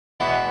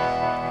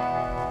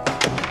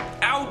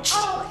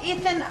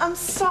Ethan, I'm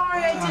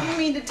sorry. I didn't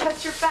mean to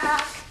touch your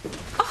back.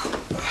 Oh.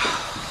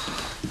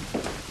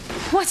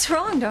 What's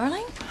wrong,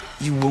 darling?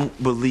 You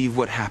won't believe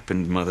what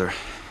happened, Mother.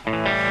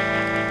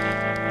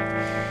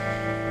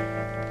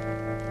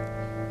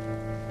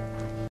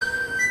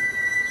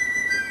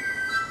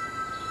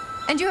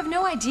 And you have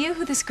no idea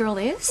who this girl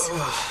is?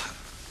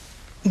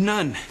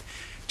 None.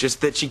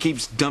 Just that she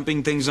keeps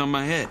dumping things on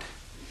my head.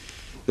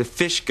 The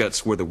fish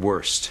guts were the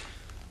worst.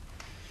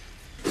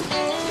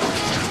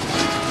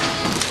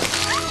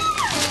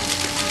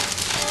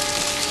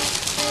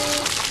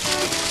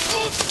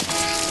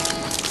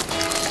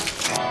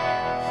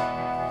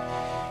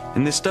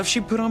 And the stuff she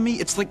put on me,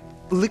 it's like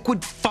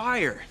liquid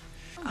fire.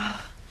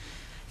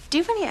 Do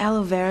you have any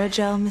aloe vera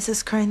gel,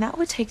 Mrs. Crane? That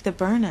would take the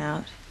burn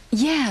out.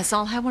 Yes,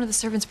 I'll have one of the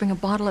servants bring a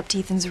bottle up to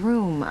Ethan's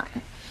room.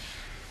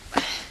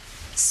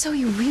 So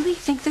you really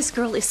think this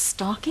girl is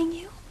stalking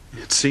you?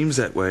 It seems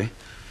that way.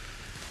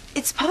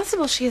 It's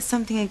possible she has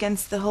something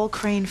against the whole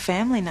Crane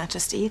family, not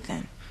just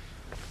Ethan.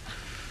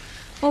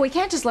 Well, we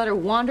can't just let her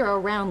wander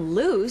around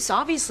loose.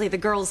 Obviously, the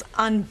girl's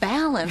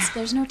unbalanced.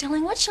 There's no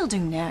telling what she'll do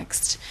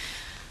next.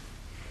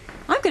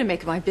 I'm going to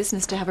make it my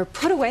business to have her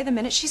put away the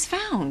minute she's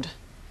found.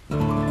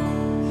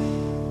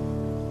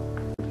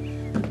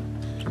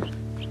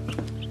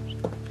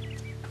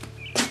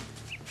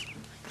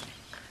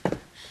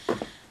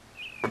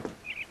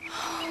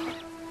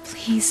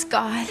 Please,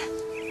 God,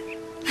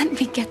 let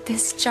me get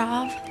this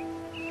job.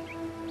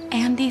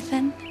 And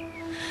Ethan.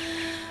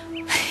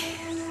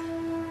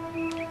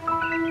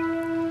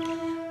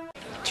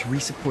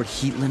 Teresa poured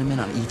heat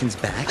liniment on Ethan's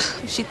back?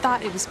 She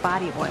thought it was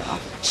body oil.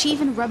 She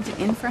even rubbed it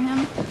in for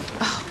him.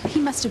 Oh, he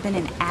must have been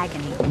in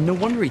agony. No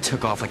wonder he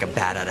took off like a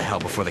bat out of hell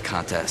before the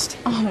contest.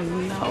 Oh,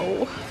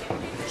 no.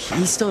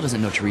 He still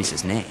doesn't know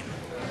Teresa's name.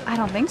 I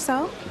don't think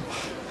so.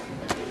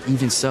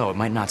 Even so, it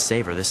might not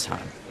save her this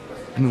time.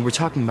 I mean, we're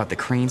talking about the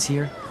Cranes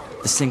here,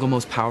 the single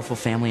most powerful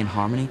family in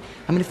Harmony.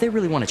 I mean, if they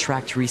really want to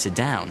track Teresa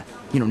down,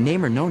 you know,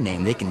 name or no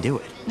name, they can do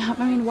it.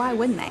 I mean, why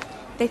wouldn't they?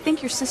 They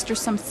think your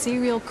sister's some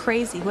serial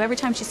crazy who every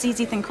time she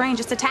sees Ethan Crane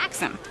just attacks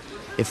him.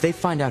 If they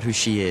find out who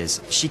she is,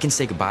 she can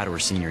say goodbye to her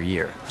senior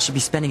year. She'll be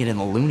spending it in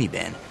the loony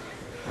bin.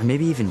 Or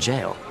maybe even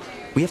jail.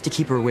 We have to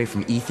keep her away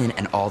from Ethan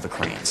and all the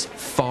Cranes.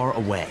 Far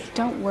away.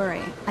 Don't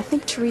worry. I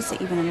think Teresa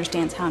even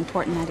understands how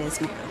important that is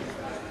now.